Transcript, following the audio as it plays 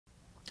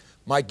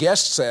My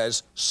guest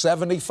says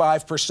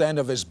 75%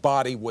 of his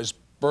body was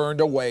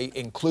burned away,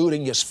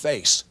 including his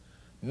face.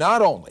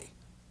 Not only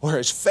were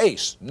his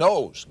face,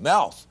 nose,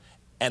 mouth,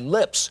 and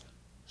lips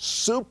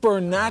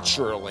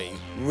supernaturally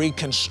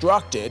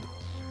reconstructed,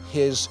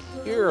 his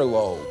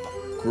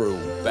earlobe grew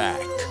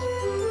back.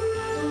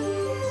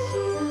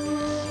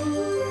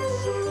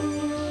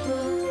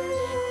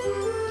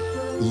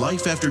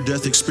 Life after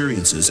death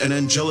experiences and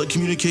angelic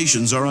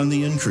communications are on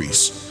the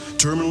increase.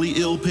 Terminally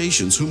ill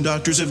patients whom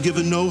doctors have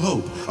given no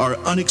hope are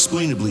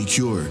unexplainably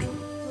cured.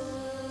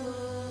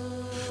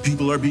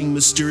 People are being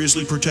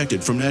mysteriously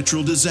protected from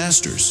natural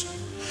disasters.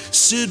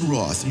 Sid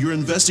Roth, your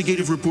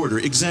investigative reporter,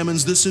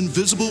 examines this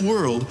invisible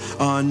world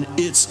on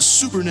It's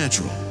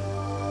Supernatural.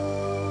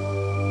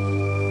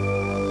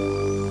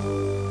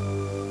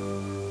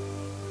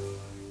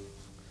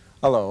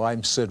 Hello,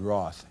 I'm Sid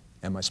Roth,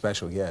 and my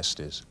special guest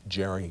is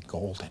Jerry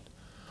Golden.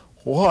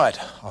 What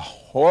a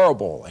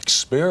horrible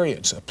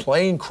experience, a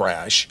plane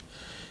crash,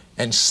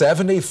 and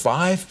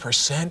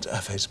 75%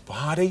 of his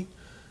body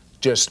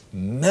just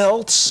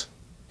melts,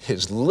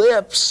 his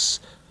lips,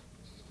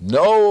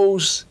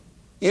 nose,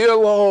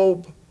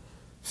 earlobe,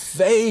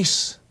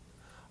 face.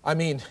 I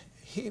mean,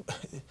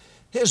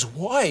 his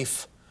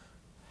wife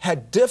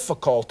had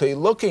difficulty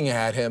looking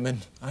at him,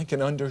 and I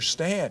can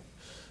understand.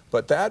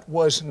 But that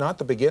was not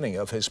the beginning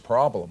of his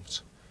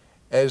problems.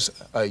 As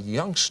a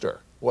youngster,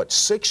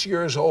 6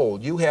 years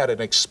old, you had an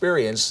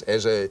experience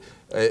as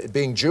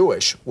being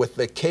Jewish with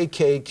the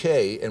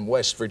KKK in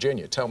West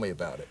Virginia. Tell me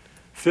about it.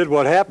 Sid,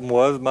 what happened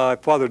was my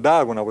father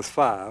died when I was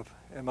 5,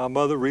 and my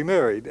mother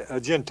remarried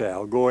a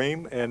Gentile,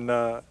 Goyim,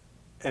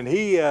 and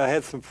he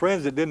had some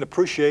friends that didn't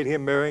appreciate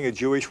him marrying a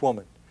Jewish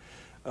woman.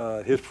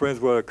 His friends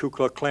were Ku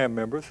Klux Klan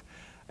members,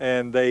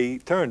 and they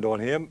turned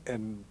on him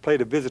and played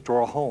a visit to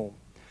our home.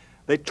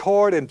 They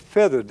tarred and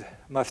feathered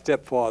my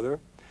stepfather.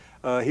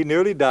 He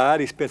nearly died.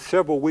 He spent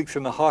several weeks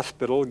in the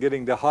hospital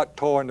getting the hot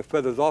tar and the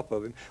feathers off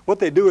of him. What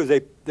they do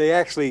is they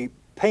actually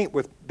paint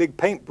with big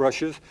paint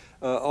brushes,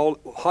 all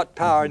hot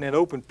tar, and then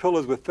open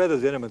pillows with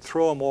feathers in them and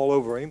throw them all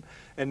over him,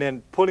 and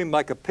then put him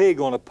like a pig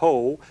on a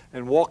pole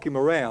and walk him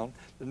around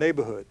the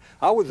neighborhood.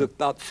 I was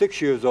about 6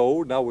 years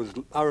old,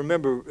 and I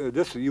remember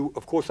this.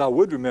 Of course, I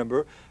would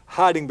remember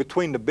hiding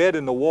between the bed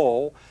and the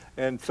wall,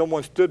 and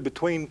someone stood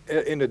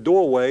in the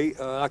doorway.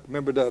 I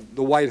remember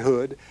the white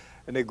hood.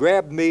 And they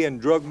grabbed me and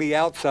dragged me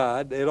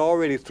outside. They had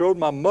already thrown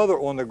my mother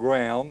on the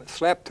ground,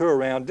 slapped her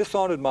around,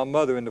 dishonored my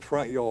mother in the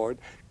front yard,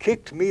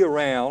 kicked me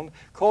around,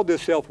 called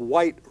themselves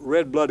white,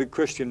 red-blooded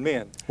Christian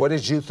men. What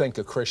did you think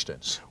of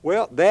Christians?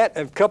 Well, that,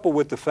 and coupled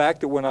with the fact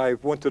that when I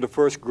went to the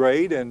first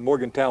grade in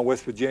Morgantown,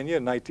 West Virginia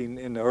in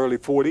the early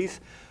 40s,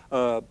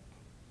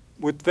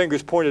 with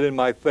fingers pointed in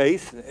my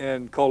face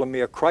and calling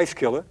me a Christ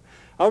killer,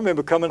 I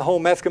remember coming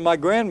home asking my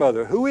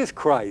grandmother, who is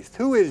Christ?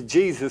 Who is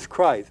Jesus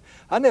Christ?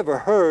 I never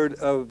heard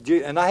of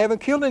Jesus, and I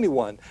haven't killed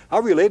anyone. I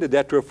related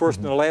that to her first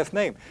and her last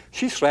name.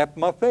 She slapped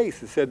my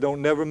face and said,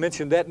 don't never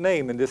mention that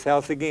name in this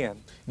house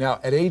again. Now,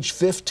 at age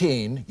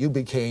 15, you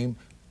became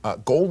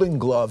Golden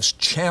Gloves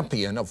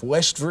champion of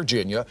West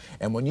Virginia,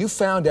 and when you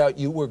found out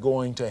you were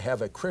going to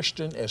have a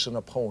Christian as an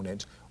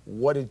opponent,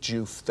 what did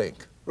you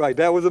think? Right,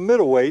 that was a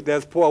middleweight.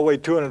 That's before I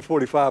weighed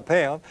 245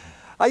 pounds.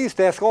 I used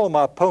to ask all of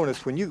my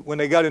opponents when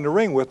they got in the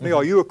ring with me,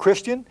 are you a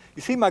Christian?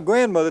 You see, my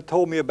grandmother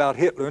told me about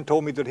Hitler and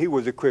told me that he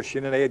was a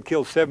Christian, and they had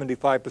killed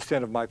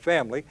 75% of my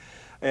family.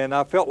 And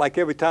I felt like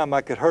every time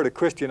I could hurt a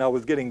Christian, I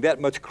was getting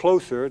that much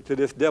closer to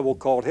this devil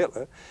called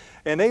Hitler.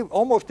 And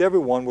almost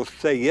everyone will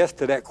say yes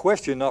to that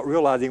question, not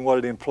realizing what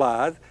it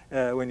implies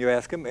when you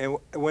ask them. And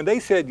when they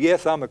said,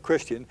 yes, I'm a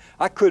Christian,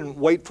 I couldn't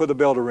wait for the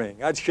bell to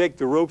ring. I'd shake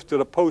the ropes till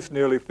the post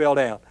nearly fell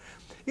down.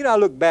 You know, I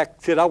look back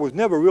and said I was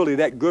never really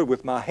that good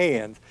with my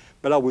hands,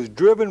 but I was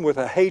driven with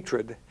a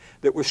hatred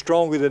that was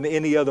stronger than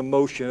any other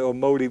motion or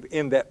motive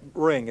in that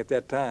ring at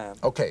that time.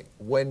 Okay,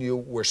 when you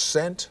were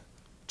sent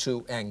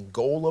to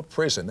Angola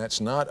prison,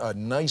 that's not a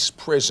nice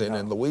prison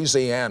in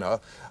Louisiana,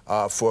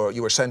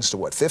 you were sentenced to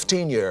what,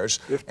 15 years?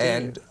 15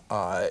 and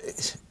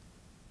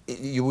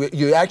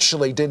you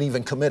actually didn't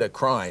even commit a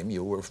crime.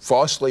 You were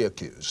falsely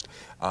accused.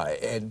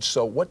 And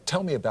so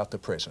tell me about the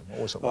prison.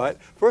 What was it like? All right.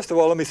 First of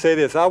all, let me say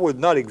this. I was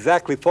not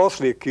exactly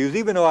falsely accused.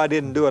 Even though I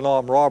didn't do an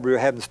armed robbery or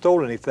hadn't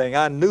stolen anything,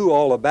 I knew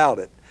all about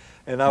it.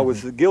 And I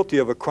was guilty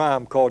of a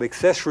crime called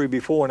accessory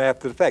before and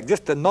after the fact.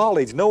 Just the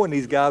knowledge, knowing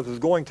these guys was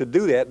going to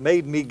do that,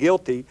 made me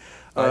guilty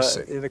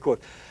in the court.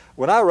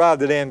 When I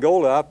arrived at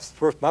Angola,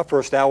 my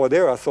first hour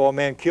there, I saw a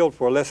man killed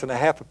for less than a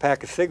half a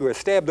pack of cigarettes,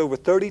 stabbed over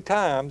 30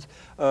 times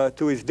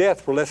to his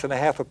death for less than a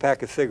half a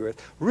pack of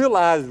cigarettes.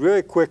 Realized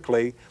very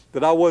quickly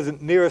that I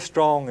wasn't near as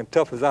strong and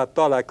tough as I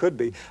thought I could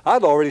be.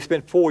 I'd already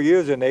spent 4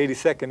 years in the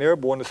 82nd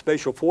Airborne, the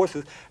Special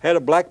Forces, had a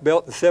black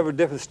belt in several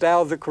different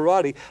styles of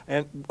karate,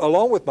 and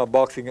along with my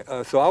boxing,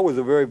 so I was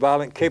a very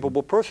violent,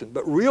 capable person,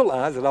 but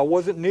realized that I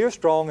wasn't near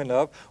strong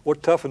enough or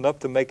tough enough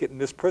to make it in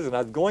this prison. I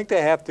was going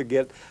to have to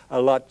get a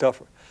lot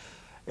tougher.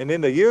 And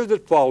in the years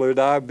that followed,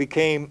 I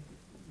became,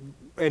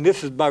 and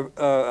this is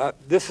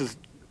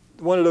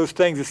one of those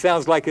things that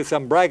sounds like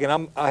I'm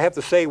bragging. I have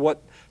to say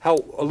what how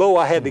low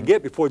I had to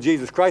get before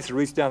Jesus Christ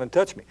reached down and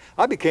touched me.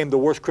 I became the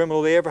worst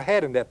criminal they ever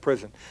had in that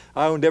prison.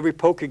 I owned every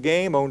poker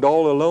game, owned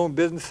all the loan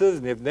businesses,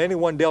 and if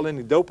anyone dealt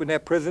any dope in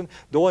that prison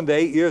during the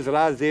 8 years that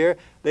I was there,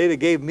 they'd have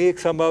gave me a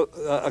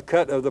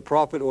cut of the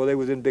profit, or they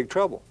was in big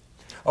trouble.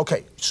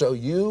 Okay, so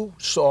you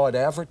saw an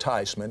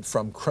advertisement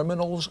from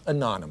Criminals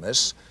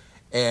Anonymous,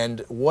 and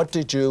what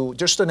did you,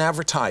 just an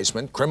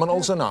advertisement,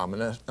 Criminals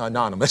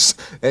Anonymous,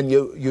 and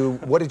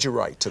what did you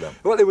write to them?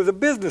 Well, it was a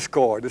business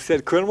card that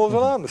said Criminals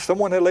Anonymous.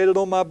 Someone had laid it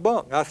on my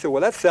bunk. I said,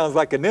 well, that sounds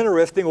like an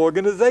interesting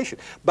organization.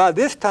 By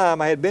this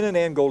time, I had been in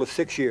Angola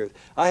 6 years.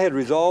 I had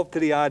resolved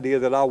to the idea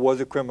that I was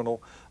a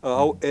criminal.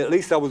 At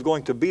least I was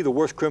going to be the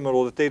worst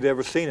criminal that they'd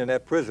ever seen in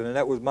that prison, and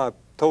that was my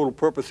total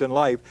purpose in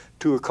life,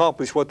 to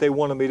accomplish what they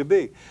wanted me to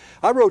be.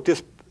 I wrote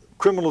this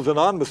Criminals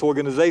Anonymous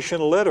organization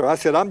a letter. I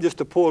said, I'm just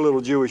a poor little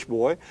Jewish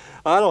boy.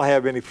 I don't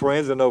have any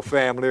friends and no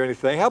family or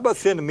anything. How about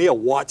sending me a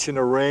watch and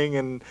a ring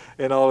and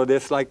all of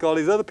this like all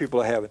these other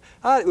people are having?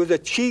 It was a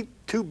cheap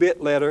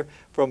 2-bit letter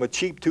from a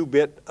cheap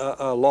 2-bit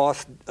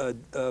lost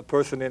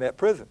person in that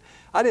prison.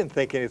 I didn't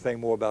think anything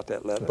more about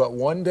that letter. But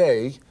one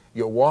day,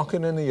 you're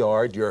walking in the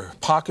yard, your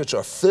pockets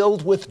are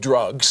filled with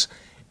drugs,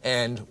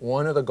 and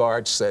one of the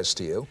guards says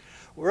to you,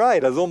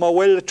 right, I was on my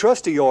way to the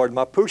trustee yard.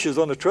 My pushes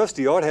on the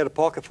trustee yard had a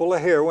pocket full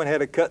of heroin,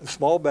 had it cut in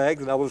small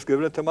bags, and I was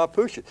giving it to my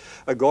pushes.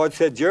 A guard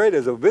said, Jerry,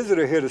 there's a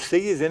visitor here to see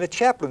you. He's in a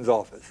chaplain's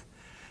office.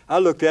 I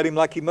looked at him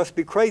like he must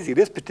be crazy.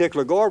 This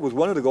particular guard was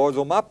one of the guards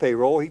on my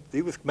payroll.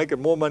 He was making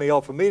more money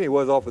off of me than he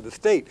was off of the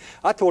state.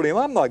 I told him,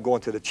 I'm not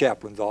going to the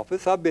chaplain's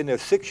office. I've been there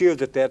 6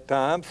 years at that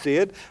time,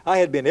 Sid. I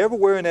had been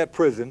everywhere in that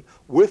prison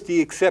with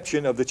the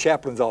exception of the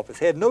chaplain's office.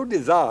 Had no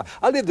desire.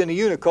 I lived in a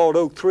unit called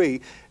Oak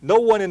Tree. No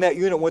one in that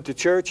unit went to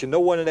church, and no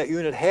one in that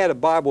unit had a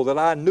Bible that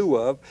I knew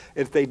of.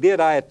 If they did,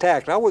 I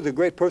attacked. I was a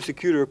great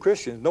persecutor of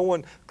Christians. No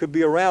one could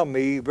be around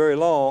me very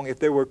long if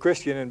they were a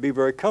Christian and be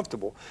very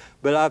comfortable.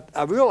 But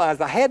I realized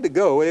I had to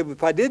go.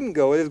 If I didn't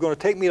go, it was going to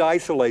take me to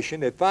isolation.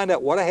 They'd find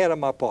out what I had in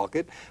my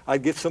pocket.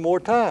 I'd get some more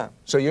time.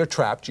 So you're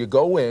trapped. You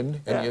go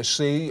in, and you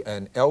see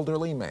an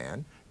elderly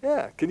man.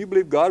 Yeah, can you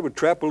believe God would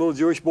trap a little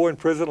Jewish boy in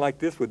prison like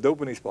this with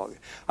dope in his pocket?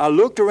 I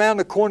looked around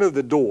the corner of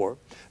the door.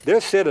 There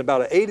sat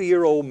about an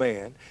 80-year-old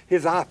man.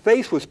 His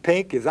face was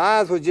pink. His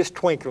eyes were just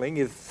twinkling.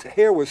 His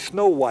hair was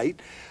snow white.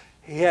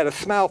 He had a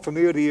smile from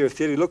ear to ear.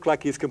 He looked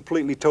like he's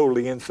completely,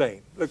 totally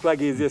insane. Looked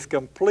like he's just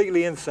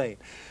completely insane.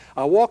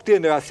 I walked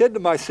in there. I said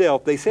to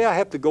myself, they say I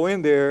have to go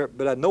in there,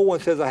 but no one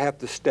says I have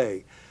to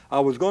stay. I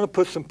was going to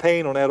put some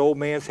pain on that old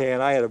man's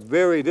hand. I had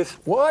a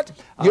What?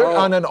 You're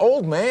on an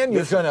old man?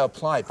 You're going to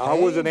apply pain? I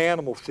was an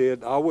animal,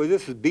 Sid.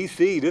 This is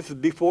BC. This is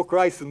before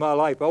Christ in my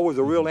life. I was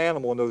a real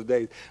animal in those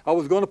days. I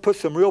was going to put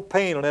some real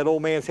pain on that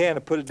old man's hand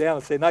and put it down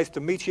and say, nice to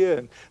meet you,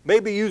 and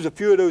maybe use a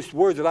few of those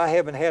words that I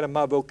haven't had in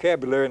my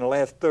vocabulary in the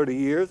last 30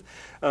 years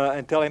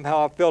and tell him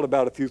how I felt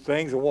about a few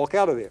things and walk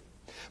out of there.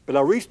 But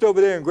I reached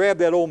over there and grabbed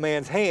that old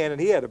man's hand,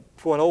 and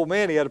for an old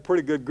man, he had a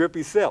pretty good grip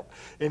himself.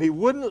 And he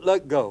wouldn't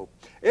let go.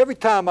 Every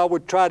time I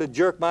would try to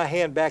jerk my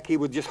hand back, he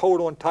would just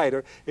hold on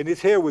tighter, and his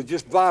hair was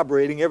just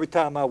vibrating every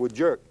time I would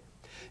jerk.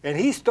 And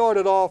he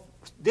started off,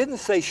 didn't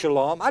say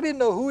shalom. I didn't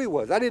know who he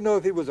was. I didn't know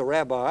if he was a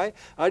rabbi.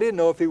 I didn't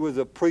know if he was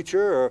a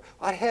preacher or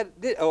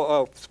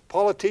a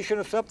politician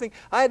or something.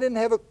 I didn't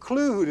have a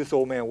clue who this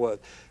old man was.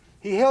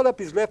 He held up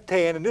his left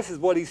hand, and this is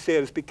what he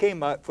said. It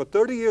became for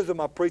 30 years of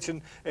my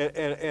preaching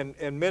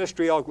and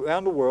ministry all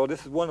around the world,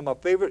 this is one of my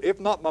favorite,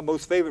 if not my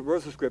most favorite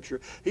verse of Scripture.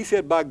 He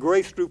said, by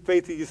grace through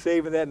faith are you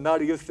saved, and that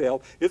not of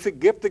yourself. It's a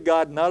gift of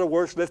God, not of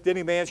works, lest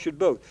any man should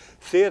boast.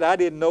 Said, I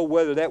didn't know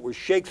whether that was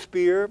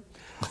Shakespeare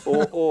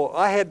or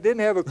I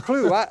didn't have a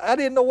clue. I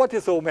didn't know what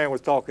this old man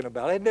was talking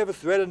about. I had never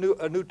read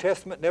a New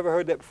Testament, never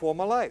heard that before in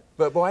my life.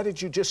 But why did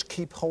you just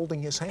keep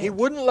holding his hand? He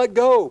wouldn't let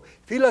go.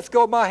 If he lets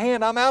go of my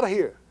hand, I'm out of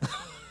here.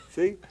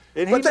 See?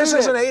 But this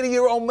is an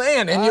 80-year-old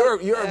man, and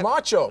you're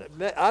macho.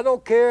 I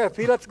don't care. If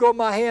he lets go of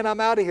my hand, I'm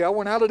out of here. I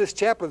went out of this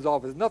chaplain's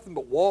office. Nothing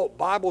but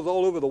Bibles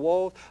all over the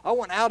walls. I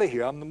went out of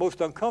here. I'm the most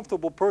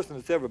uncomfortable person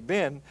that's ever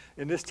been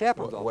in this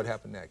chaplain's office. What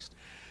happened next?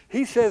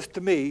 He says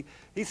to me,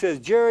 he says,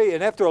 Jerry,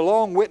 and after a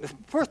long witness,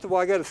 first of all,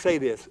 I got to say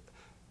this.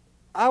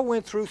 I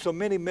went through so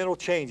many mental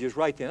changes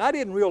right then. I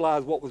didn't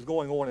realize what was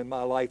going on in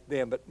my life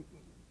then, but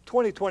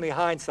 20/20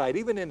 hindsight,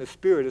 even in the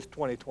spirit is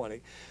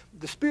 20/20.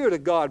 The Spirit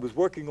of God was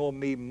working on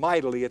me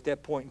mightily at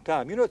that point in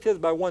time. You know, it says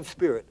by one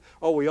Spirit,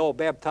 we all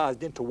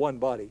baptized into one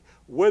body,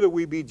 whether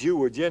we be Jew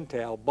or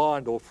Gentile,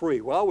 bond or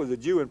free. Well, I was a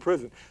Jew in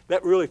prison.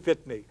 That really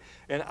fit me.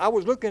 And I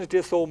was looking at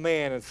this old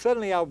man, and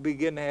suddenly I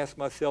began to ask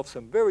myself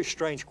some very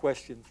strange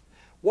questions.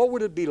 What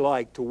would it be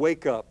like to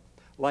wake up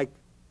like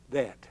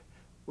that,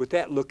 with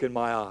that look in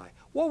my eye?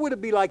 What would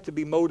it be like to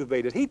be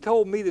motivated? He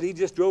told me that he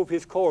just drove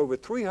his car over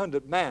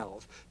 300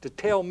 miles to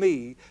tell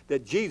me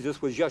that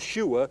Jesus was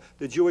Yeshua,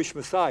 the Jewish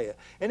Messiah.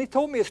 And he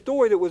told me a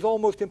story that was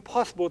almost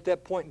impossible at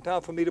that point in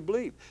time for me to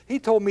believe. He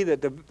told me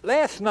that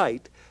last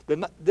night,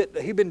 that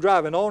he'd been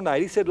driving all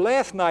night. He said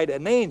last night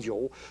an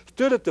angel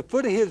stood at the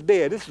foot of his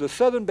bed, this is a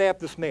Southern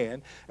Baptist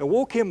man, and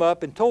woke him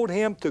up and told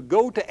him to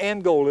go to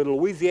Angola, the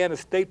Louisiana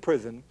State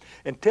Prison,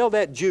 and tell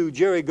that Jew,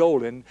 Jerry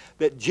Golden,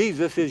 that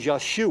Jesus is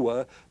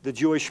Yeshua, the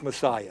Jewish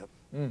Messiah.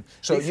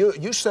 So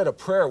you said a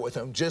prayer with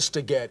him just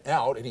to get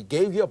out, and he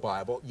gave you a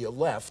Bible, you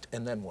left,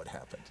 and then what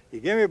happened?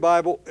 He gave me a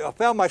Bible. I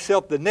found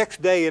myself the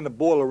next day in the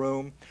boiler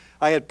room.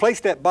 I had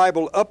placed that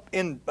Bible up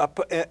in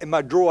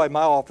my drawer in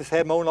my office,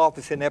 had my own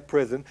office in that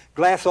prison,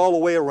 glass all the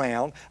way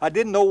around. I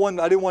didn't want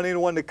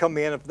anyone to come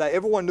in.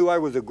 Everyone knew I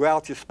was a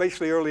grouch,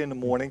 especially early in the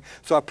morning.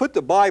 So I put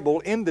the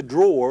Bible in the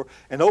drawer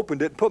and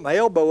opened it, put my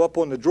elbow up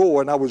on the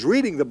drawer, and I was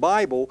reading the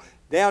Bible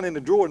down in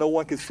the drawer. No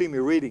one could see me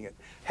reading it.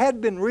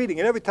 Had been reading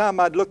it. Every time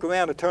I'd look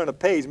around and turn a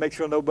page, make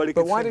sure nobody could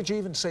see. But why did you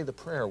even say the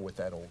prayer with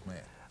that old man?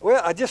 Well,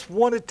 I just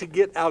wanted to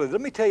get out of it. Let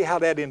me tell you how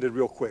that ended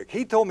real quick.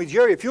 He told me,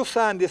 Jerry, if you'll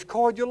sign this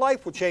card, your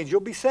life will change. You'll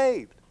be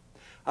saved.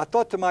 I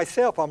thought to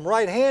myself, I'm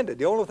right-handed.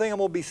 The only thing I'm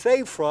going to be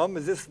saved from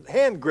is this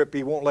hand grip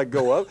he won't let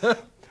go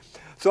of.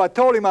 So I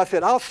told him, I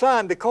said, I'll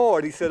sign the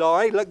card. He said, all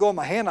right, let go of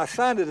my hand. I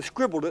signed it and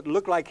scribbled it. It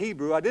looked like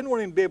Hebrew. I didn't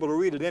want him to be able to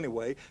read it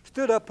anyway.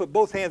 Stood up, put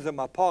both hands in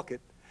my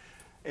pocket.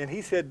 And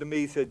he said to me,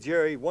 he said,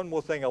 Jerry, one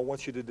more thing I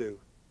want you to do.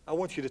 I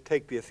want you to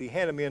take this. He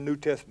handed me a New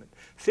Testament.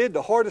 Said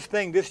the hardest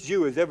thing this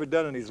Jew has ever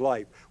done in his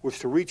life was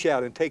to reach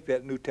out and take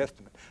that New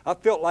Testament. I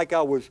felt like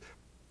I was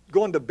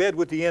going to bed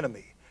with the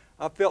enemy.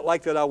 I felt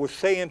like that I was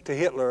saying to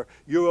Hitler,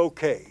 you're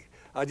okay.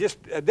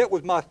 That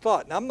was my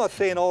thought. And I'm not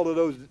saying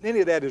any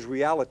of that is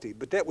reality,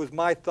 but that was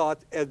my thought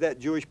as that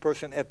Jewish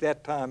person at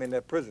that time in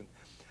that prison.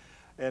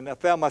 And I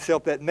found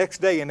myself that next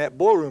day in that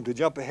boiler room, to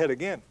jump ahead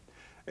again.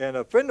 And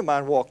a friend of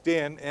mine walked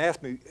in and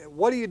asked me,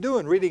 what are you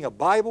doing, reading a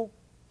Bible?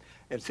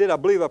 And said, I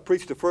believe I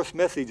preached the first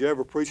message I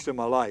ever preached in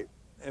my life,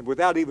 and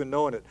without even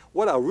knowing it.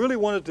 What I really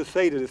wanted to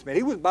say to this man,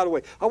 he was, by the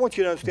way, I want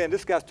you to understand,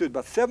 this guy stood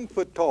about 7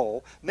 foot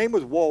tall, name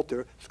was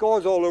Walter,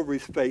 scars all over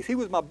his face. He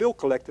was my bill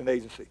collecting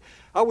agency.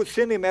 I would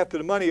send him after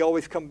the money, he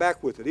always come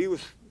back with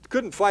it.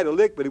 Couldn't fight a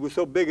lick, but he was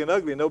so big and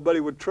ugly,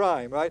 nobody would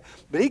try him, right?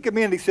 But he came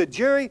in and he said,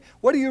 Jerry,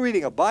 what are you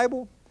reading, a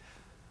Bible?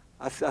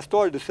 I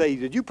started to say,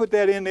 did you put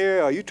that in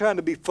there? Are you trying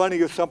to be funny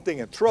or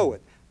something, and throw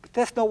it? But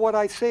that's not what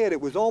I said.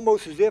 It was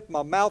almost as if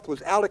my mouth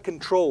was out of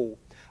control.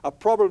 I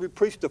probably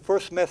preached the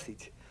first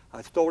message.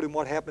 I told him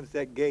what happened at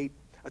that gate.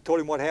 I told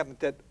him what happened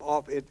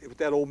with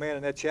that old man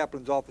in that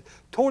chaplain's office.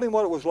 Told him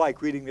what it was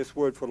like reading this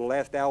word for the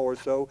last hour or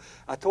so.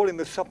 I told him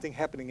there's something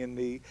happening in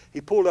me. He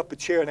pulled up a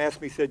chair and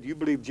asked me, he said, do you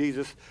believe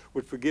Jesus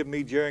would forgive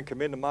me, Jerry, and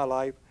come into my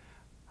life?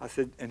 I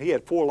said, and he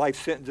had 4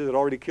 life sentences, had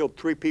already killed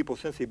 3 people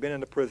since he'd been in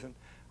the prison.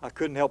 I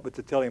couldn't help but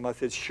to tell him, I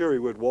said, sure he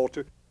would,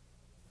 Walter.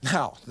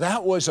 Now,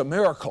 that was a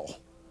miracle.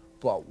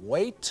 But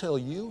wait till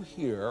you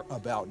hear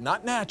about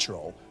not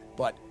natural,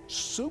 but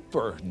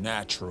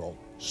supernatural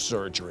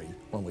surgery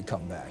when we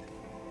come back.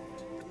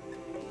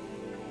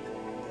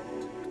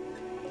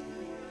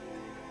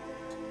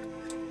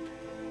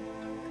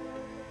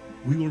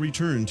 We will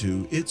return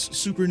to It's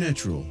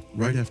Supernatural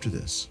right after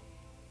this.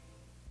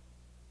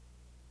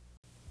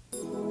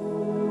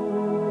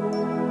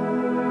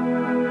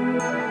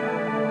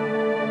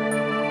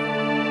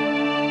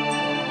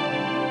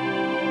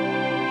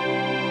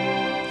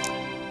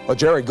 Well,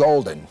 Jerry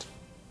Golden,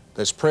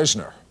 this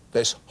prisoner,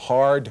 this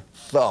hard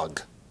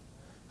thug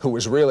who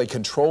was really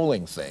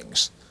controlling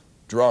things,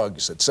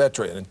 drugs,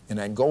 etc., in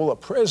Angola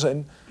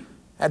prison,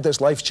 had this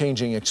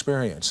life-changing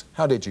experience.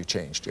 How did you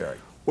change, Jerry?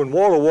 When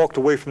Walter walked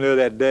away from there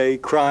that day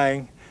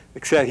crying,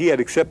 he had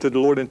accepted the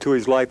Lord into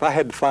his life, I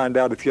had to find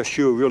out if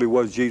Yeshua really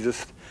was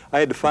Jesus. I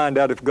had to find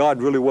out if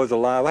God really was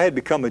alive. I had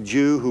become a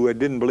Jew who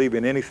didn't believe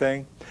in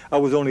anything. I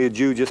was only a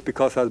Jew just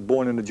because I was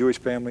born in a Jewish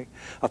family.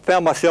 I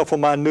found myself on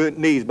my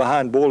knees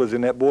behind boilers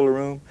in that boiler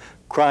room,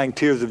 crying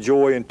tears of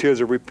joy and tears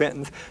of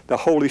repentance. The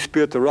Holy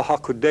Spirit, the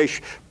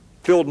Roth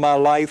filled my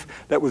life.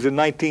 That was in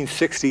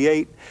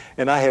 1968,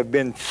 and I have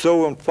been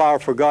so on fire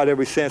for God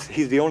ever since.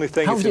 He's the only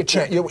thing. How did you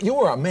change? You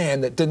were a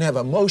man that didn't have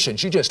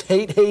emotions. You just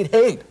hate, hate,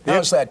 hate.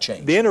 How's that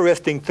change? The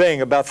interesting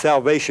thing about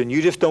salvation,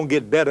 you just don't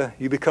get better.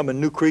 You become a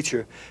new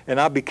creature, and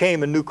I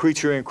became a new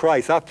creature in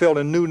Christ. I felt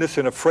a newness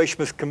and a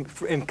freshness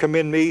come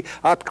in me.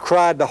 I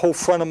cried the whole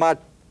front of my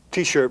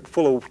T-shirt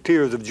full of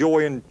tears of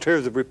joy and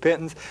tears of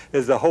repentance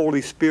as the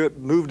Holy Spirit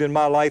moved in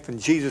my life and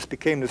Jesus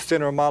became the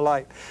center of my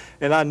life.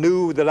 And I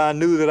knew that I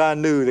knew that I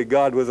knew that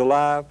God was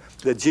alive,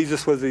 that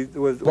Jesus was.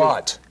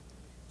 But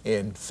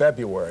in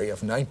February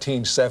of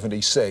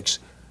 1976,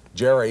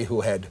 Jerry, who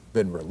had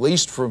been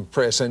released from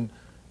prison,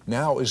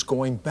 now is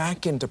going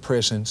back into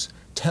prisons,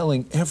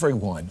 telling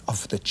everyone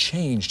of the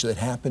change that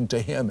happened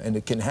to him, and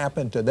it can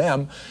happen to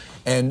them.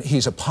 And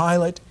he's a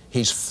pilot.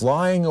 He's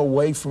flying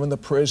away from the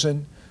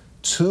prison.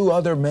 2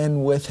 other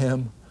men with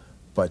him,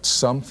 but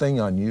something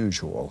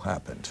unusual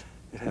happened.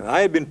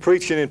 I had been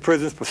preaching in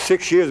prisons for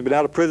 6 years, been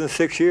out of prison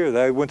 6 years.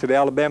 I went to the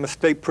Alabama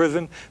State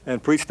Prison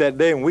and preached that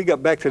day. And we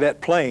got back to that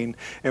plane,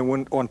 and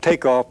when on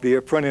takeoff, the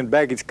front-end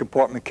baggage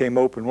compartment came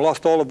open. We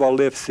lost all of our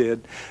lift,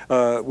 Sid.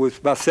 It was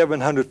about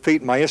 700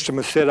 feet. My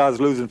instrument said I was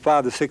losing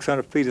 500 to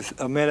 600 feet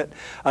a minute.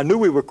 I knew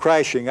we were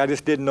crashing. I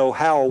just didn't know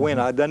how or when.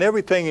 I'd done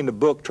everything in the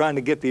book trying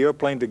to get the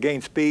airplane to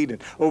gain speed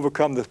and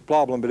overcome this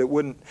problem, but it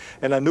wouldn't.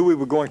 And I knew we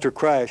were going to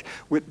crash.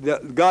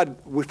 God,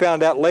 we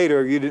found out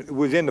later, it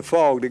was in the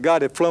fog, that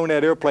God had flown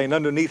that airplane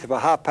underneath of a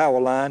high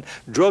power line,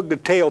 drugged the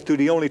tail through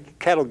the only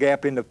cattle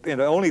gap in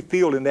the only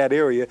field in that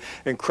area,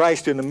 and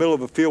crashed in the middle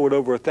of a field with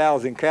over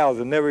 1,000 cows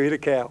and never hit a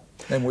cow.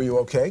 And were you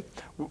okay?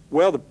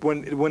 Well,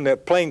 when the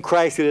plane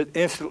crashed, it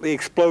instantly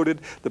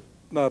exploded. The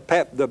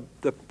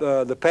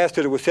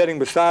pastor that was sitting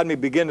beside me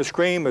began to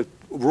scream, a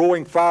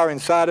roaring fire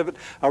inside of it.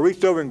 I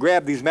reached over and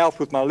grabbed his mouth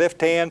with my left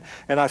hand,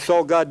 and I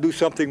saw God do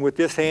something with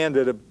this hand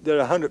that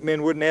 100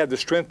 men wouldn't have the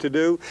strength to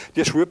do.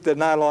 Just rip the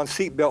nylon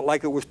seatbelt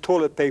like it was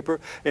toilet paper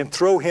and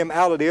throw him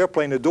out of the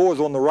airplane. The door's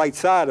on the right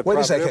side of the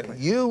airplane. Wait a second.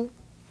 You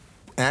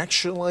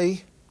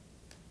actually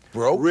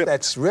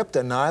ripped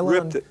a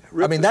nylon?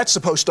 I mean, that's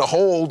supposed to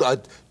hold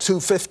a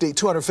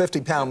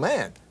 250-pound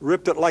man.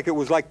 Ripped it like it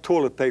was like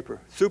toilet paper.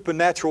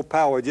 Supernatural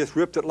power just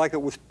ripped it like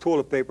it was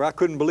toilet paper. I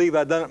couldn't believe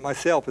I'd done it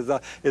myself as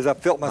I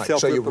felt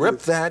myself. Right, so you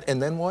ripped that,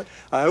 and then what?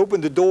 I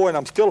opened the door, and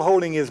I'm still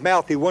holding his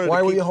mouth.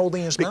 Why were you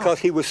holding his mouth? Because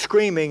he was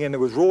screaming, and there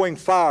was roaring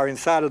fire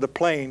inside of the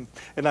plane.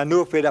 And I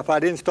knew if I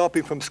didn't stop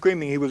him from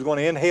screaming, he was going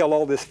to inhale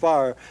all this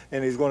fire,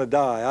 and he's going to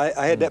die.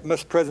 I had that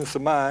much presence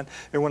of mind.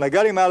 And when I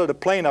got him out of the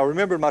plane, I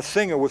remembered my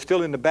singer was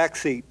still in the back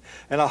seat.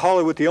 And I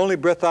hollered with the only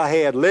breath I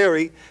had,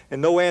 "Larry,"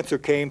 and no answer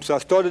came. So I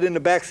started in the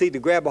back seat to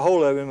grab a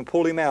hold of him and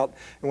pull him out.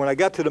 And when I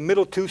got to the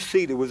middle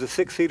two-seat, it was a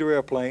 6-seater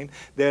airplane.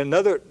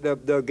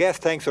 The gas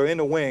tanks are in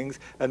the wings.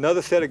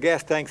 Another set of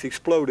gas tanks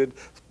exploded,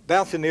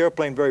 bouncing the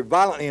airplane very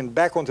violently and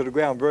back onto the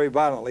ground very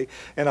violently.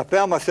 And I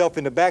found myself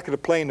in the back of the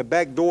plane. The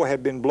back door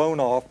had been blown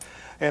off.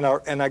 And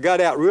I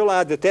got out,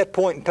 realized at that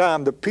point in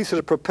time the piece of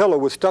the propeller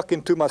was stuck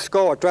into my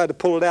skull. I tried to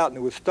pull it out, and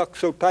it was stuck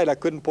so tight I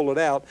couldn't pull it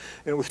out,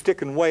 and it was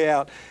sticking way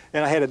out.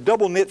 And I had a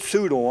double knit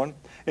suit on,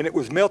 and it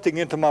was melting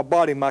into my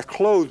body. My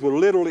clothes were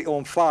literally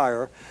on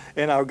fire.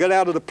 And I got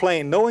out of the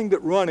plane knowing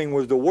that running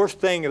was the worst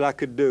thing that I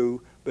could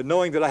do, but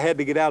knowing that I had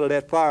to get out of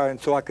that fire and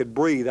so I could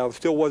breathe. I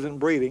still wasn't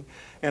breathing.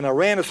 And I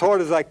ran as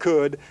hard as I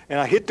could, and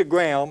I hit the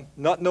ground,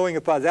 not knowing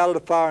if I was out of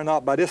the fire or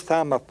not. By this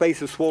time, my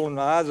face is swollen,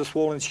 my eyes are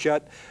swollen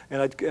shut,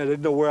 and I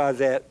didn't know where I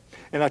was at.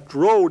 And I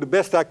rode the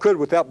best I could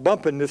without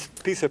bumping this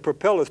piece of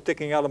propeller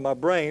sticking out of my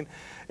brain.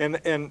 And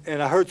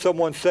I heard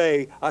someone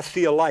say, "I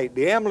see a light."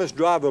 The ambulance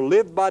driver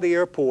lived by the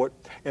airport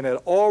and had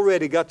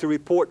already got the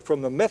report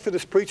from the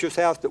Methodist preacher's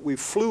house that we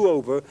flew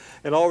over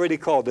and already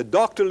called. The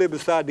doctor lived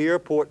beside the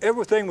airport.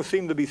 Everything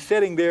seemed to be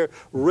sitting there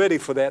ready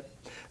for that.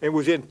 It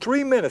was in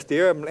 3 minutes the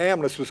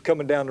ambulance was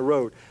coming down the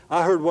road.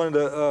 I heard one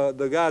of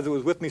the guys that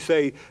was with me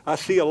say, "I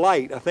see a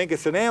light. I think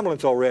it's an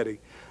ambulance already."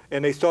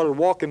 And they started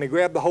walking. They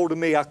grabbed a hold of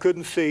me. I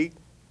couldn't see.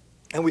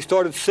 And we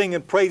started singing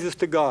praises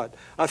to God.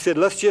 I said,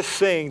 "Let's just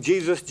sing,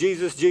 Jesus,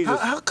 Jesus, Jesus."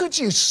 How could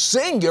you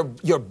sing?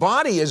 Your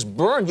body is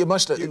burned. You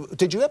must have,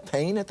 did you have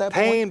pain at that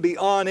point? Pain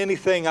beyond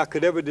anything I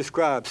could ever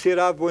describe. Sid,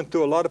 I've went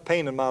through a lot of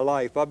pain in my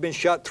life. I've been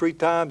shot 3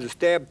 times and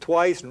stabbed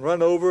twice and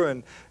run over,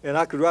 and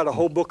I could write a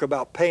whole book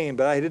about pain,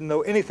 but I didn't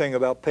know anything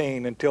about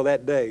pain until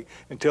that day,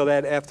 until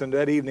that afternoon,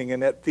 that evening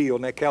in that field,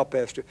 in that cow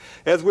pasture.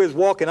 As we was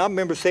walking, I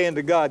remember saying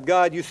to God,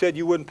 "God, you said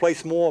you wouldn't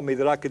place more on me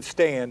that I could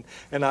stand,"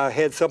 and I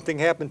had something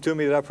happen to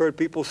me that I've heard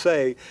people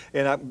say,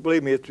 and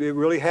believe me, it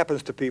really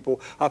happens to people.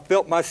 I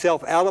felt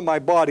myself out of my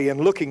body and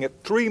looking at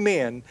 3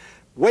 men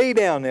way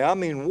down there. I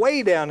mean,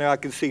 way down there, I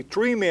could see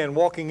 3 men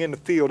walking in the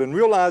field and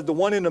realized the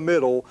one in the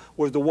middle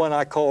was the one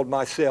I called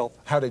myself.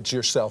 How did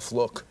yourself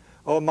look?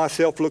 Oh,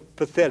 myself looked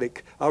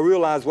pathetic. I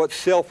realized what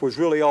self was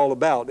really all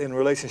about in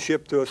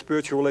relationship to a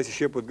spiritual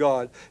relationship with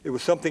God. It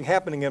was something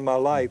happening in my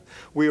life.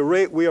 We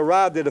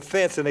arrived at a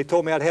fence, and they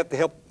told me I'd have to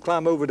help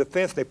climb over the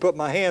fence. They put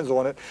my hands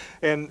on it,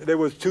 and there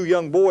was 2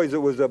 young boys.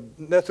 It was a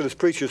Methodist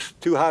preacher's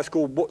 2 high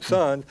school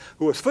sons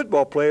who was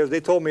football players. They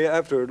told me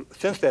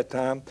since that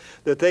time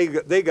that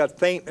they got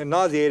faint and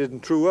nauseated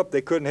and threw up.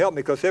 They couldn't help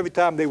me because every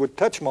time they would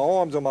touch my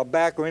arms on my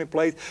back or any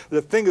place,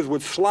 the fingers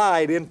would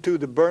slide into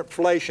the burnt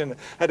flesh. And I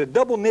had a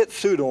double knit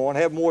suit on. I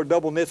have more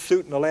double knit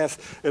suit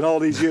in all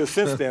these years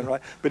since then,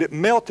 right? But it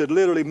melted,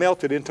 literally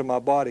melted into my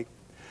body.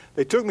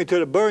 They took me to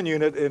the burn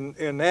unit in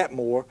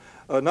Atmore.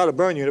 Not a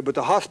burn unit, but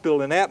the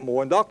hospital in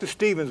Atmore, and Dr.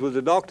 Stevens was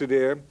the doctor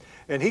there,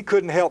 and he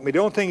couldn't help me. The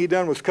only thing he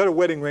done was cut a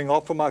wedding ring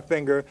off of my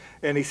finger,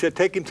 and he said,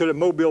 "Take him to the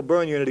Mobile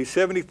burn unit. He's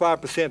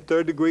 75%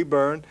 3rd-degree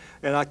burn,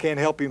 and I can't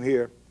help him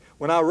here."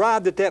 When I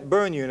arrived at that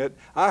burn unit,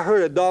 I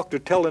heard a doctor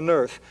tell a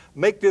nurse,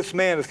 "Make this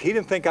man," he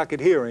didn't think I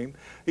could hear him,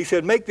 he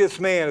said, "Make this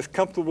man as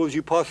comfortable as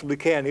you possibly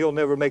can. He'll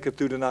never make it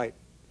through the night."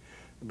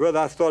 Brother,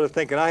 I started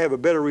thinking, I have a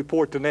better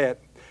report than that.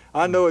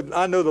 I know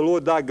the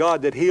Lord thy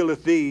God that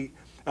healeth thee,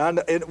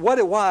 And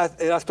why?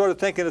 And I started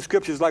thinking of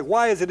scriptures like,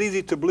 why is it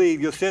easy to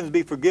believe your sins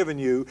be forgiven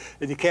you,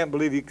 and you can't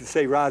believe you can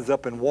say, rise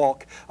up and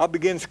walk? I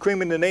began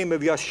screaming the name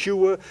of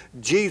Yeshua,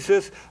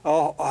 Jesus,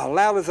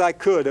 loud as I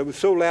could. It was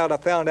so loud I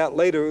found out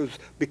later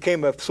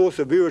became a source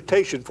of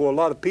irritation for a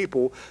lot of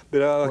people.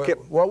 But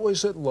what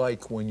was it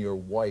like when your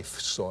wife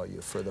saw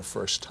you for the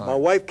first time? My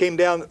wife came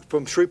down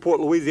from Shreveport,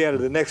 Louisiana.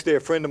 The next day, a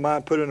friend of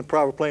mine put her in a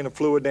private plane and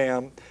flew her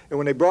down. And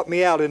when they brought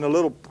me out in a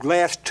little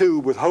glass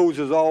tube with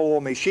hoses all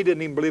over me, she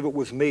didn't even believe it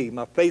was me.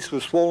 My face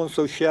was swollen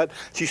so shut.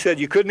 She said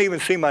you couldn't even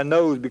see my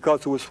nose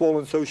because it was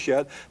swollen so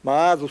shut. My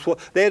eyes were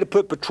swollen. They had to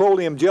put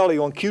petroleum jelly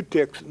on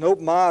Q-tips and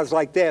open my eyes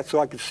like that so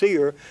I could see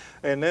her.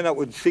 And then I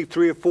would see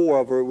 3 or 4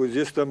 of her. It was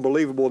just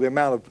unbelievable the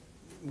amount of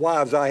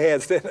wives I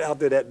had standing out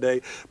there that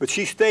day. But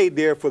she stayed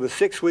there for the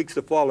 6 weeks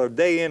to follow,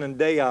 day in and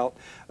day out.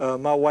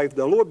 My wife,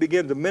 the Lord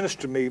began to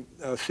minister to me,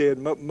 said,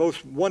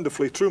 most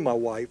wonderfully through my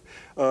wife.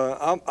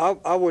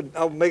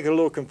 I'll make a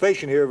little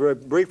confession here very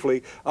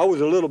briefly. I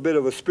was a little bit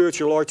of a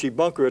spiritual Archie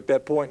Bunker at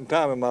that point in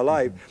time in my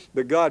life,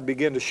 but God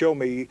began to show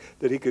me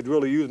that he could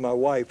really use my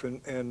wife,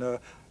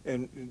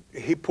 and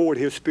he poured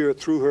his spirit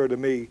through her to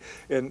me,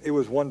 and it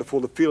was wonderful,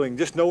 the feeling,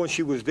 just knowing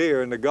she was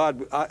there, and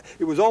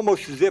it was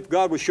almost as if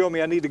God was showing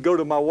me I need to go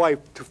to my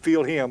wife to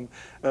feel him,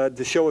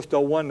 to show us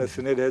the oneness,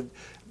 and it had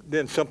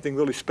been something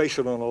really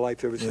special in our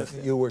life ever since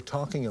then. You were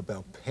talking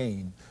about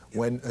pain.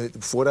 When,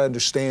 what I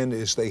understand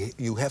is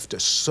you have to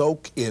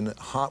soak in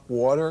hot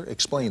water.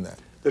 Explain that.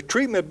 The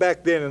treatment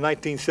back then in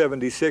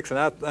 1976, and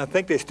I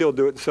think they still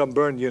do it in some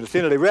burn units,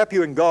 they wrap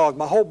you in gauze.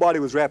 My whole body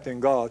was wrapped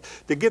in gauze.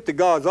 To get the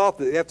gauze off,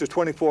 after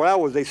 24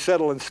 hours, they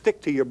settle and stick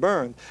to your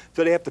burn.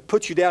 So they have to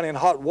put you down in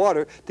hot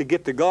water to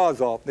get the gauze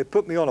off. They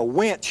put me on a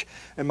winch,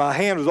 and my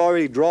hand was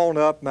already drawn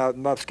up.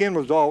 My skin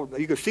was all,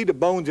 you could see the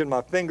bones in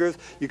my fingers.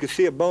 You could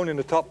see a bone in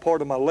the top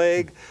part of my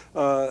leg.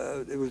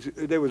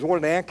 They was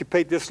wanting to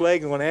amputate this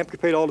leg and want to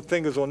amputate all the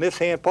fingers on this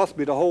hand,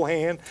 possibly the whole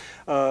hand.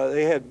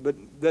 But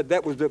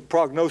that was the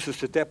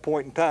prognosis at that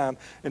point in time,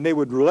 and they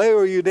would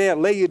lay you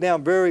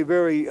down very,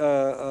 very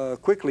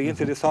quickly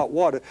into this hot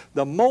water.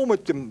 The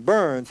moment the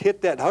burns hit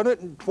that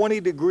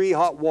 120-degree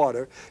hot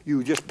water, you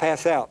would just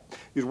pass out.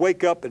 You'd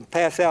wake up and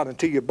pass out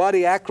until your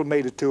body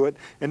acclimated to it,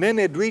 and then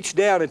they'd reach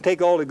down and take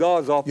all the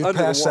gauze off under the water.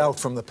 You pass out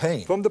from the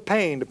pain. From the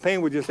pain. The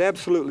pain would just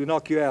absolutely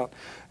knock you out.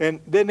 And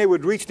then they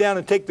would reach down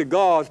and take the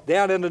gauze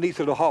down underneath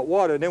of the hot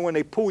water, and then when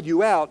they pulled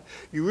you out,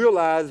 you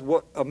realize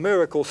what a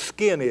miracle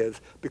skin is,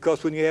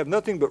 because when you have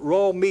nothing but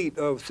raw meat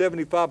of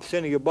 75%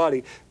 of your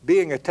body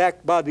being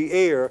attacked by the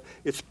air,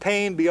 it's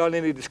pain beyond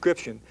any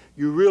description.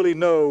 You really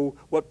know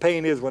what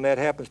pain is when that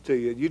happens to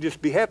you. You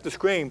just have to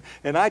scream.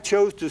 And I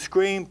chose to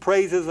scream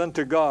praises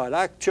unto God.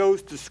 I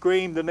chose to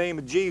scream the name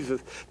of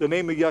Jesus, the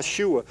name of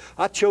Yeshua.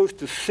 I chose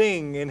to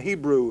sing in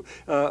Hebrew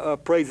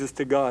praises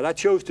to God. I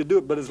chose to do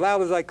it, but as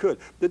loud as I could.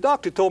 The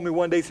doctor told me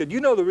one day, he said, you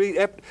know,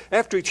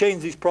 after he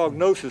changed these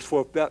prognosis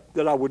for that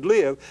I would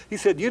live, he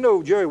said, you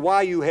know, Jerry,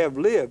 why you have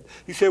lived.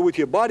 He said, with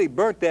your body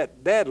burnt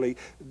that badly,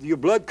 your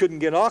blood couldn't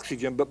get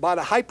oxygen, but by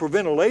the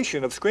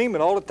hyperventilation of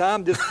screaming all the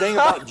time, this thing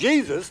about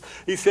Jesus,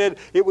 he said,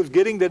 it was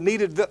getting the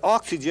needed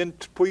oxygen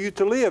for you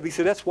to live. He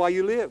said, that's why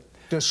you live.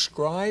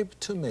 Describe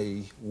to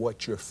me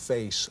what your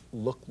face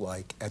looked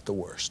like at the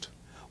worst.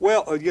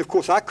 Well, of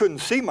course, I couldn't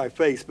see my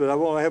face, but I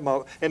want to have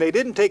my, and they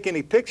didn't take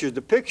any pictures.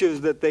 The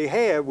pictures that they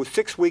had was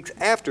 6 weeks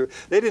after.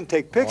 They didn't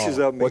take pictures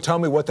of me. Well, tell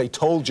me what they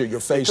told you your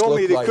face looked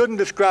like. They told me they couldn't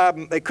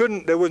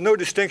describe, there was no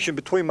distinction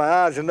between my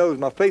eyes and nose.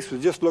 My face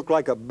would just look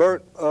like a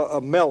burnt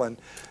melon.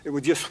 It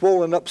was just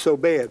swollen up so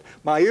bad.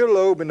 My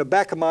earlobe and the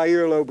back of my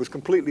earlobe was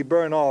completely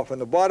burned off,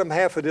 and the bottom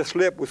half of this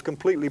lip was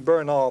completely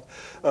burned off.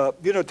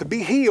 You know, to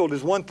be healed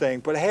is one thing,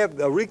 but to have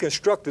a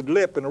reconstructed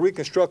lip and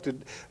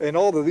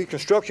all the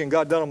reconstruction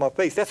God done on my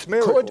face, that's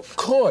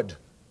miracles.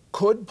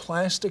 Could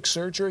plastic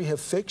surgery have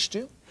fixed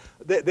you?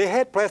 They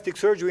had plastic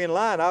surgery in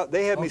line.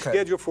 They had me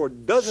scheduled for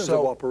dozens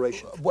of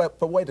operations. Well,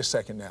 but wait a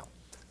second now.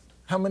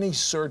 How many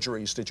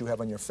surgeries did you have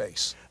on your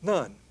face?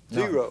 None.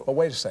 Zero. But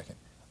wait a second.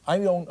 I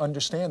don't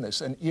understand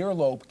this. An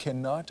earlobe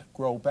cannot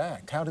grow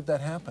back. How did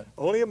that happen?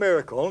 Only a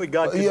miracle. Only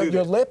God can do that.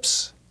 Your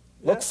lips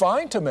look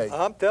fine to me.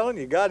 I'm telling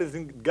you, God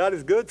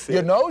is good, Sid.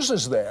 Your nose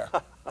is there.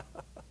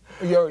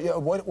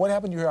 What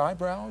happened to your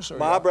eyebrows?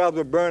 My eyebrows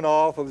were burned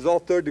off. It was all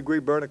third-degree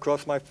burn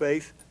across my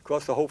face,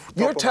 across the whole top of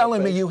my face. You're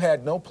telling me you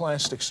had no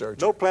plastic surgery?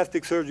 No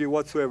plastic surgery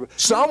whatsoever.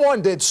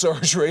 Someone did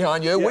surgery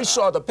on you. Yeah. We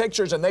saw the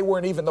pictures, and they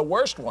weren't even the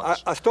worst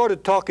ones. I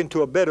started talking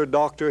to a better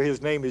doctor.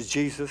 His name is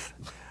Jesus.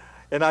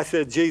 And I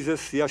said,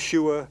 Jesus,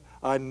 Yeshua,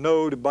 I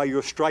know that by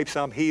your stripes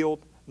I'm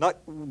healed. Not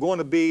going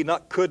to be,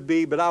 not could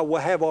be, but I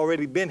have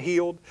already been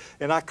healed.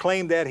 And I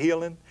claim that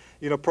healing.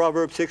 You know,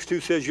 Proverbs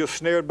 6:2 says you're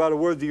snared by the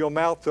words of your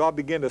mouth, so I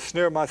began to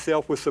snare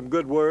myself with some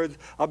good words.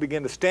 I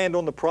began to stand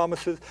on the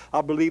promises.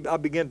 I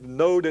began to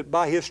know that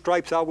by his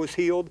stripes I was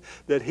healed,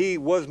 that he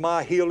was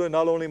my healer,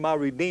 not only my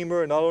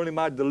redeemer, not only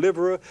my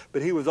deliverer,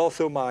 but he was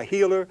also my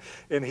healer,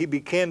 and he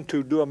began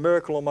to do a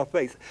miracle on my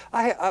face.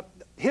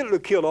 Hitler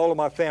killed all of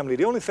my family.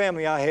 The only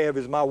family I have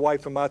is my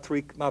wife and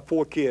my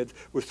 4 kids.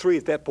 Was 3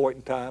 at that point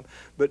in time.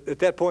 But at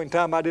that point in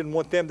time, I didn't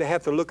want them to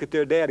have to look at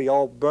their daddy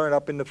all burned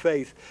up in the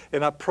face.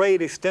 And I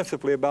prayed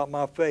extensively about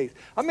my faith.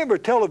 I remember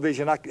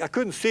television. I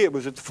couldn't see it. It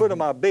was at the foot of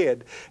my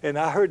bed. And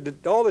I heard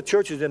that all the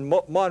churches in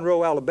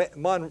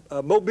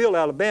Mobile,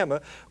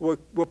 Alabama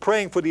were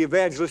praying for the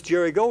evangelist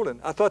Jerry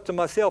Golden. I thought to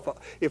myself,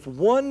 if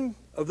one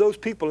of those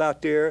people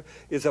out there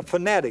is a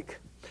fanatic,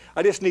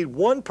 I just need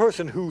one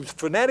person who's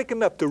fanatic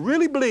enough to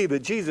really believe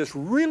that Jesus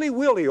really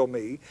will heal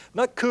me,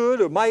 not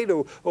could or might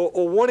or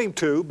want him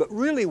to, but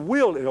really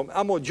will heal me.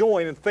 I'm going to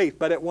join in faith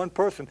by that one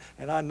person,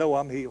 and I know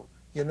I'm healed.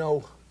 You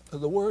know,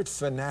 the word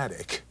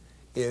fanatic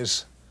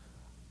is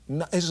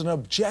an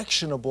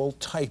objectionable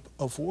type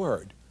of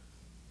word.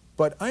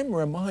 But I'm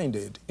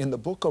reminded in the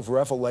book of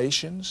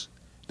Revelations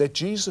that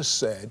Jesus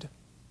said,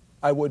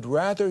 I would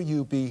rather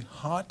you be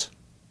hot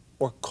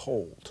or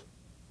cold,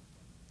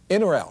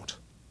 in or out.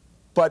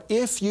 But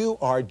if you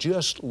are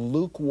just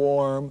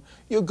lukewarm,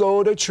 you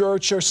go to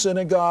church or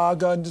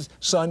synagogue on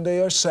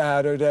Sunday or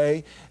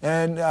Saturday,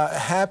 and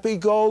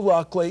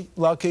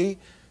happy-go-lucky,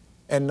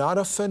 and not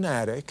a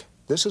fanatic,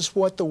 this is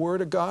what the Word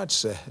of God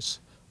says.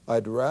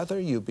 I'd rather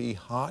you be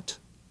hot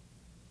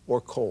or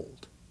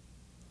cold.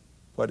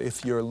 But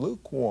if you're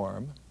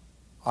lukewarm,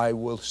 I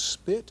will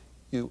spit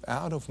you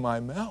out of my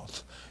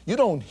mouth. You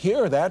don't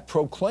hear that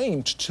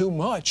proclaimed too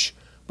much,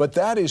 but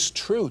that is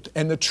truth.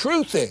 And the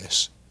truth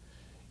is,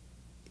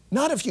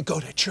 not if you go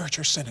to church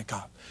or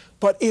synagogue,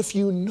 but if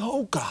you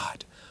know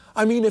God.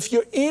 I mean, if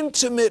you're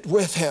intimate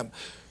with Him.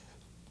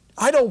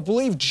 I don't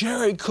believe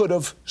Jerry could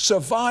have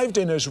survived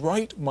in his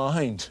right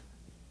mind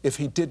if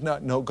he did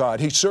not know God.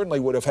 He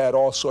certainly would have had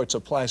all sorts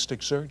of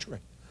plastic surgery.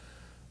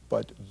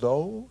 But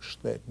those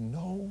that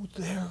know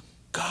their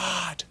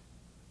God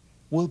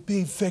will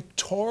be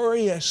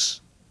victorious.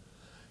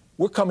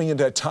 We're coming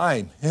into a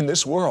time in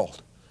this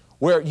world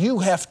where you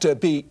have to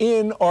be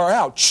in or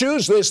out.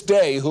 Choose this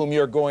day whom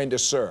you're going to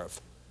serve.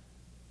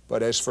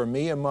 But as for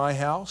me and my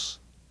house,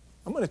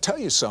 I'm going to tell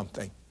you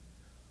something.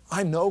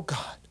 I know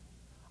God.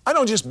 I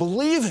don't just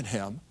believe in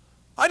Him.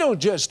 I don't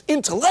just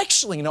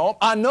intellectually know Him.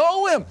 I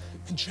know Him.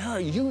 And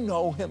Jerry, you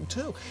know Him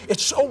too.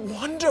 It's so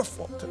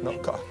wonderful to know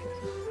God.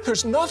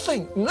 There's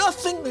nothing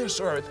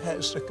this earth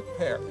has to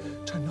compare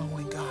to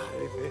knowing God.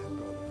 Amen,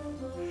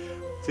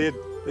 brother.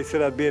 They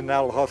said I'd be in and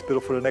out of the hospital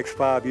for the next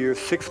 5 years.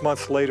 6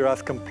 months later, I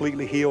was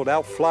completely healed,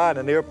 out flying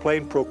an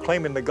airplane,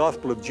 proclaiming the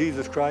gospel of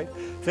Jesus Christ.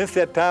 Since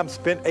that time,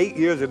 spent 8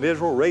 years in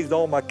Israel, raised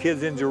all my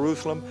kids in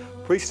Jerusalem,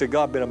 preached to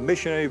God, been a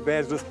missionary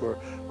evangelist for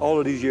all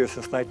of these years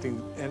since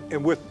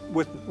and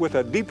with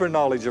a deeper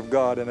knowledge of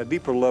God and a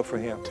deeper love for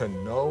Him. To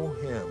know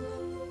Him,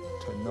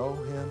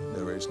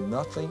 there is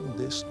nothing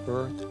this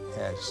earth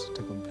has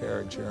to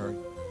compare, Jerry.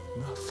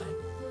 Nothing.